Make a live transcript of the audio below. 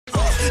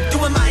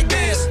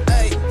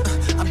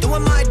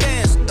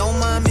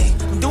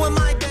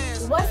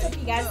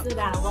is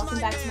Adanna. Welcome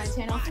back to my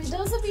channel. For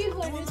those of you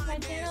who are new to my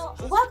channel,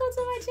 welcome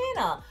to my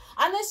channel.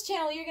 On this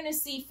channel, you're going to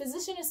see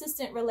physician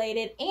assistant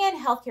related and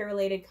healthcare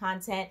related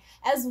content,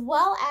 as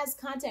well as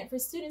content for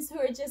students who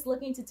are just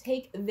looking to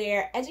take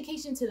their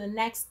education to the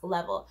next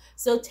level.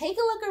 So take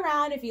a look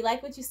around. If you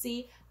like what you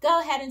see, go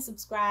ahead and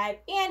subscribe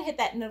and hit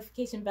that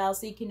notification bell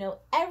so you can know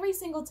every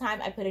single time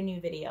I put a new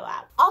video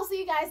out. Also,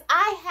 you guys,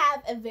 I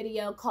have a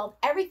video called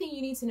Everything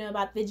You Need to Know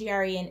About the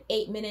GRE in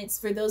 8 minutes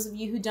for those of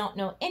you who don't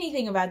know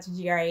anything about the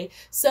GRE.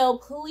 So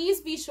please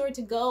be sure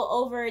to go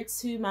over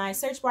to my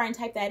search bar and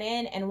type that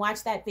in and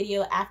watch that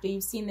video after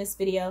you've seen this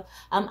video.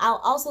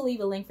 I'll also leave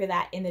a link for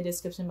that in the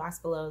description box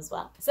below as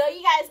well. So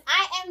you guys,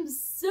 I am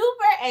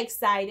super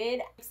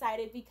excited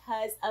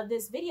because of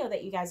this video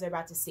that you guys are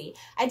about to see.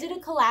 I did a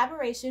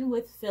collaboration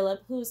with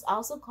Philip, who's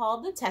also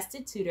called the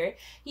Tested Tutor.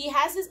 He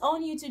has his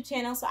own YouTube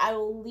channel, so I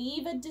will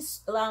leave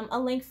a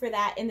link for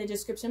that in the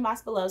description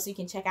box below so you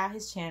can check out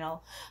his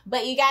channel.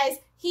 But you guys,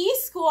 he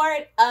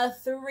scored a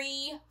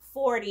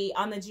 340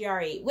 on the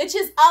GRE, which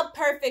is a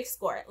perfect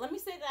score. Let me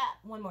say that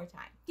one more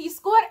time. He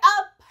scored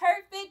a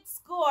perfect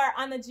score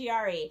on the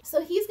GRE.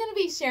 So he's going to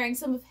be sharing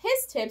some of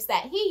his tips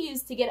that he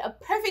used to get a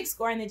perfect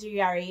score in the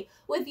GRE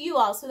with you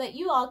all so that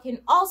you all can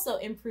also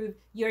improve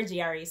your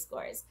GRE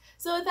scores.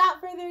 So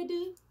without further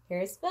ado,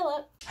 here's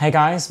Philip. Hey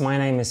guys, my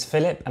name is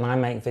Philip and I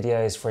make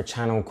videos for a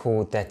channel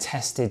called The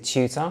Tested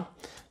Tutor.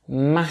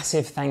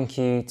 Massive thank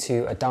you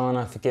to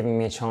Adanna for giving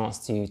me a chance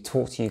to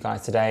talk to you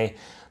guys today.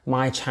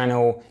 My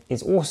channel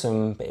is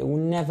awesome, but it will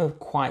never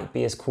quite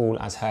be as cool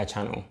as her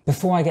channel.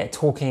 Before I get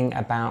talking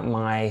about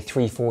my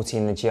 340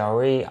 in the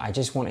GRE, I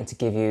just wanted to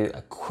give you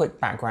a quick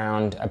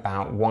background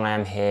about why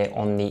I'm here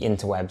on the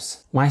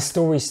interwebs. My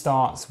story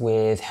starts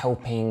with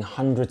helping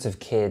hundreds of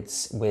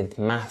kids with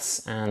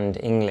maths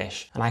and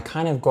English, and I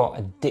kind of got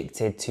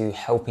addicted to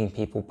helping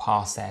people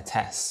pass their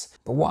tests.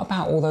 But what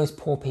about all those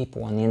poor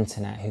people on the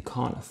internet who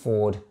can't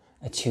afford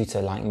a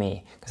tutor like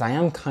me? Because I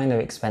am kind of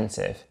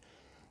expensive.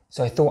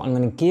 So I thought I'm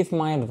going to give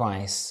my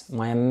advice,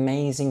 my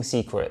amazing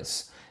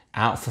secrets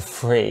out for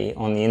free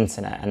on the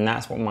internet. And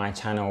that's what my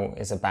channel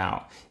is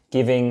about,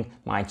 giving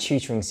my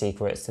tutoring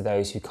secrets to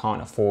those who can't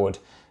afford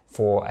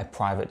for a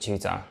private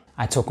tutor.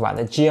 I talk about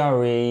the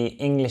GRE,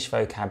 English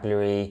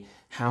vocabulary,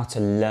 how to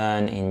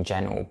learn in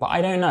general. But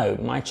I don't know,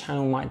 my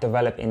channel might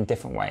develop in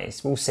different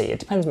ways. We'll see. It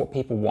depends what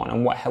people want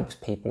and what helps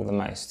people the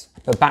most.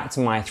 But back to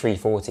my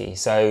 340.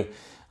 So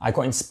I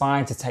got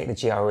inspired to take the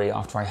GRE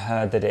after I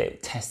heard that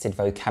it tested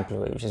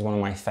vocabulary, which is one of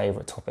my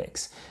favorite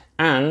topics.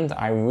 And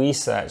I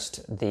researched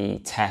the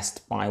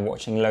test by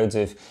watching loads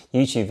of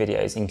YouTube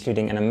videos,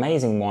 including an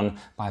amazing one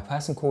by a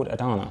person called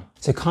Adanna.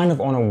 So kind of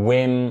on a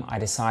whim, I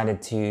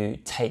decided to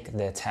take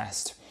the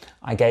test.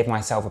 I gave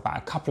myself about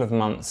a couple of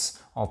months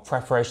of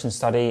preparation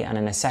study, and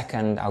in a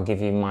second, I'll give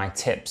you my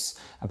tips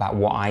about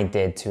what I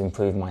did to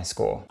improve my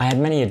score. I had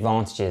many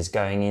advantages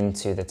going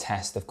into the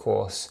test, of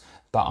course,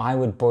 but I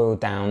would boil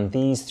down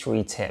these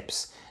 3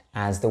 tips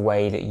as the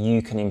way that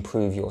you can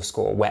improve your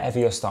score wherever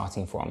you're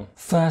starting from.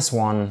 First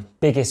one,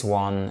 biggest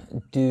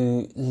one,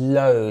 do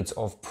loads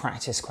of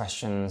practice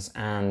questions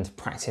and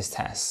practice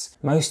tests.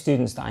 Most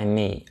students that I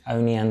meet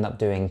only end up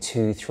doing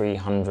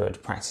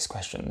 200-300 practice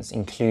questions,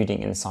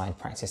 including inside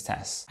practice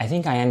tests. I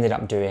think I ended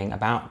up doing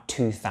about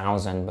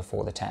 2,000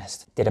 before the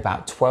test. Did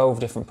about 12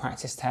 different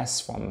practice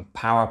tests from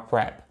Power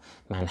Prep,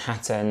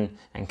 Manhattan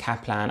and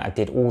Kaplan. I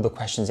did all the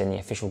questions in the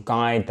official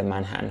guide, the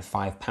Manhattan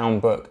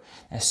 5-pound book.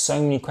 There's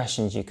so many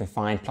questions you can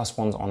find, plus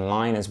ones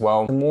online as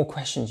well. The more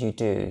questions you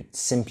do,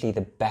 simply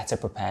the better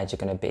prepared you're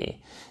going to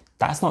be.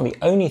 That's not the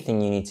only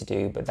thing you need to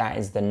do, but that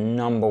is the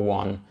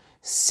 #1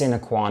 sine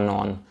qua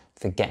non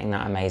for getting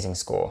that amazing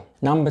score.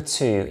 Number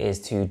 2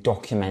 is to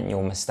document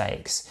your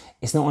mistakes.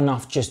 It's not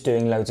enough just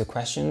doing loads of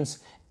questions.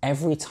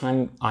 Every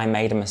time I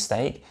made a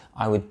mistake,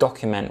 I would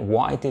document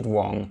what I did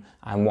wrong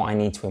and what I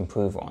need to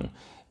improve on.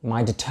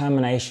 My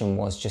determination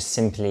was just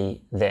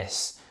simply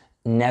this: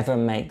 never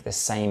make the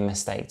same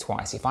mistake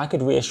twice. If I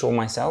could reassure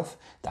myself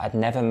that I'd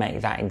never make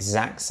that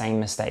exact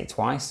same mistake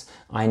twice,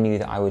 I knew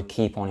that I would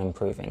keep on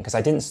improving, because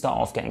I didn't start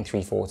off getting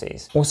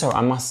 340s. Also, I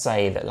must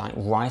say that like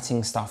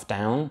writing stuff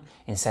down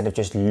instead of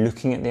just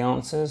looking at the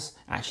answers,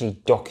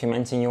 actually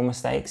documenting your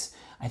mistakes,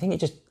 I think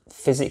it just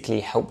physically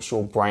helps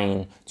your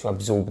brain to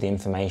absorb the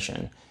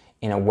information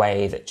in a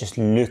way that just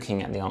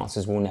looking at the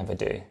answers will never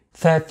do.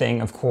 Third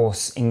thing, of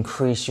course,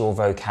 increase your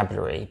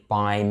vocabulary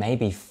by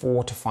maybe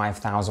 4,000 to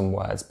 5,000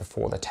 words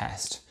before the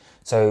test.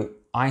 So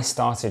I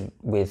started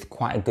with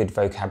quite a good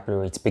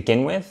vocabulary to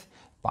begin with,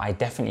 but I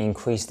definitely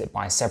increased it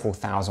by several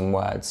thousand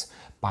words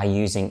by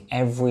using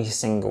every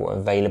single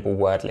available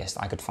word list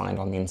I could find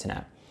on the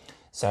internet.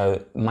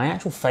 So my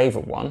actual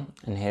favorite one,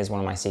 and here's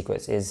one of my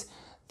secrets, is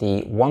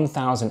the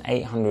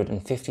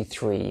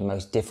 1,853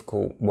 most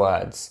difficult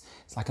words.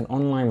 It's like an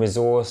online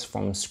resource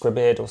from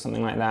Scribd or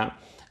something like that.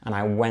 And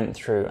I went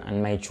through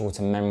and made sure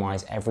to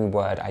memorize every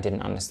word I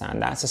didn't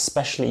understand. That's a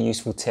especially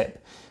useful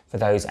tip for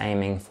those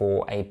aiming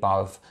for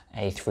above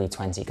a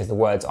 320, because the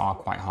words are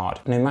quite hard.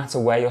 No matter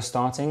where you're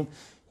starting,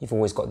 you've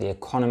always got The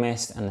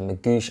Economist and the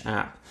Magoosh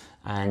app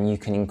and you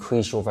can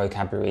increase your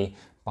vocabulary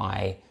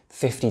by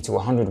 50 to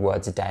 100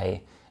 words a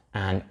day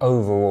and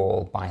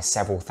overall by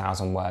several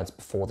thousand words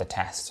before the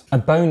test. A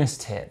bonus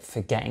tip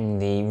for getting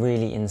the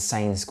really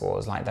insane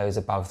scores like those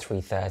above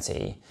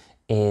 330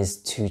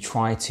 is to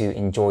try to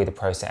enjoy the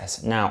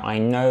process. Now, I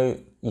know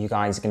you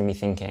guys are going to be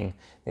thinking,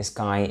 this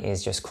guy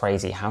is just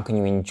crazy. How can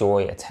you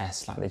enjoy a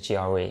test like the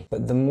GRE?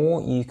 But the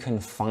more you can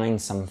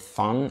find some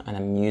fun and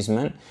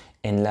amusement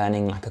in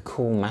learning like a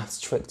cool maths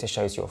trick to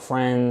show to your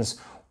friends,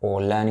 or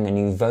learning a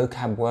new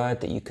vocab word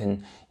that you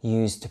can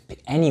use to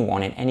pick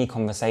anyone in any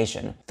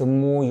conversation, the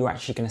more you're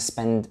actually going to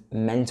spend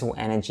mental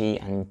energy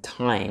and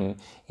time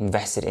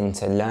invested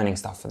into learning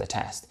stuff for the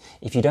test.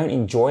 If you don't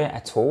enjoy it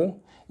at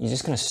all, you're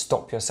just going to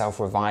stop yourself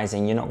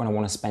revising. You're not going to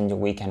want to spend your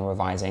weekend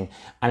revising.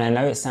 And I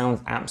know it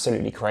sounds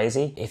absolutely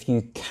crazy. If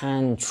you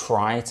can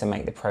try to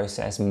make the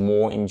process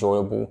more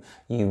enjoyable,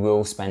 you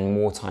will spend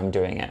more time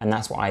doing it. And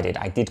that's what I did.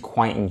 I did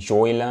quite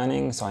enjoy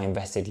learning, so I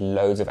invested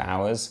loads of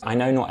hours. I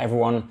know not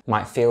everyone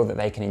might feel that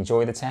they can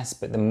enjoy the test,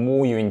 but the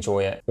more you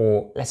enjoy it,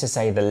 or let's just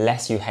say the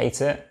less you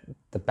hate it,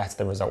 the better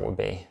the result will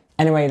be.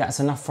 Anyway, that's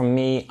enough from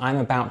me. I'm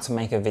about to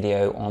make a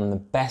video on the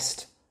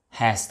best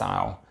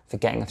hairstyle for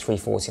getting a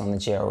 340 on the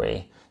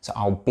GRE. So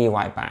I'll be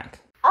right back.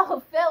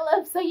 Oh,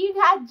 Philip, so you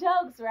got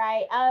jokes,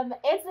 right?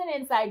 It's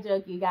an inside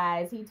joke, you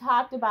guys. He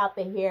talked about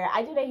the hair.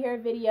 I did a hair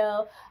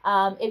video.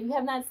 If you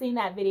have not seen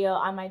that video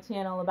on my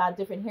channel about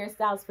different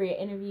hairstyles for your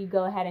interview,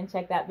 go ahead and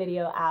check that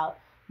video out.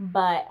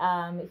 But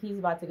he's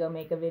about to go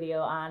make a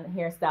video on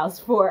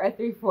hairstyles for a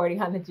 340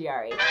 on the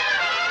GRE.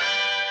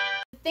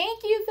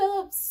 Thank you,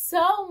 Philip,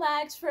 so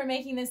much for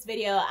making this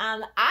video.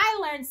 I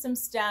learned some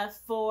stuff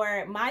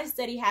for my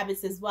study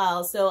habits as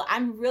well. So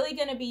I'm really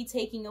going to be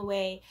taking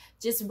away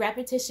just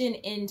repetition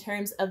in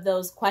terms of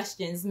those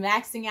questions,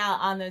 maxing out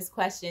on those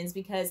questions,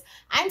 because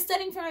I'm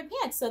studying for my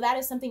pants. So that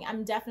is something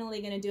I'm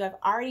definitely going to do. I've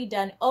already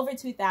done over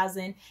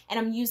 2,000, and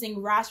I'm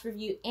using Rosh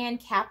Review and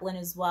Kaplan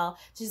as well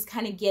to just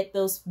kind of get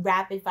those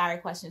rapid fire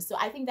questions. So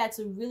I think that's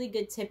a really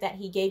good tip that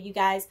he gave you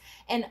guys.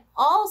 And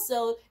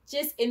also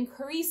just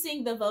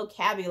increasing the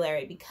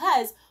vocabulary,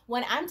 because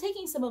when I'm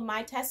taking some of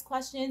my test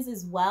questions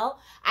as well,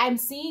 I'm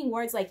seeing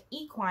words like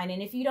equine,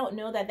 and if you don't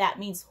know that that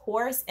means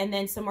horse, and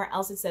then somewhere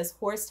else it says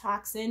horse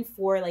toxin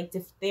for like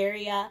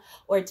diphtheria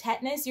or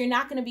tetanus, you're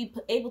not going to be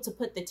able to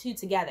put the two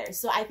together.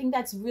 So I think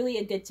that's really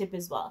a good tip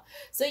as well.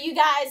 So you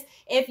guys,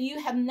 if you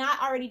have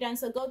not already done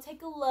so, go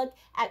take a look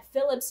at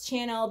Philip's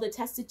channel, The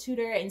Tested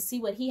Tutor, and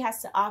see what he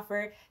has to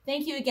offer.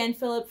 Thank you again,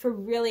 Philip, for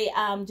really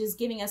just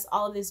giving us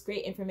all of this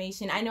great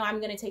information. I know I'm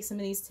going to take some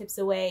of these tips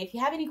away. If you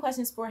have any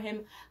questions for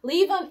him,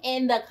 leave them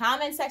in the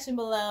comment section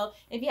below.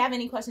 If you have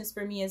any questions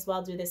for me as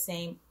well, do the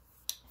same.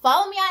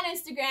 Follow me on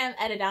Instagram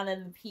at Adanna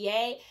and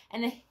I,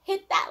 and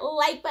hit that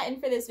like button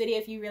for this video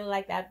if you really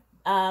like that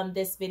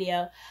this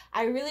video.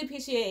 I really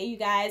appreciate you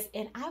guys,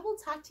 and I will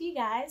talk to you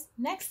guys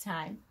next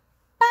time.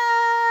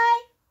 Bye!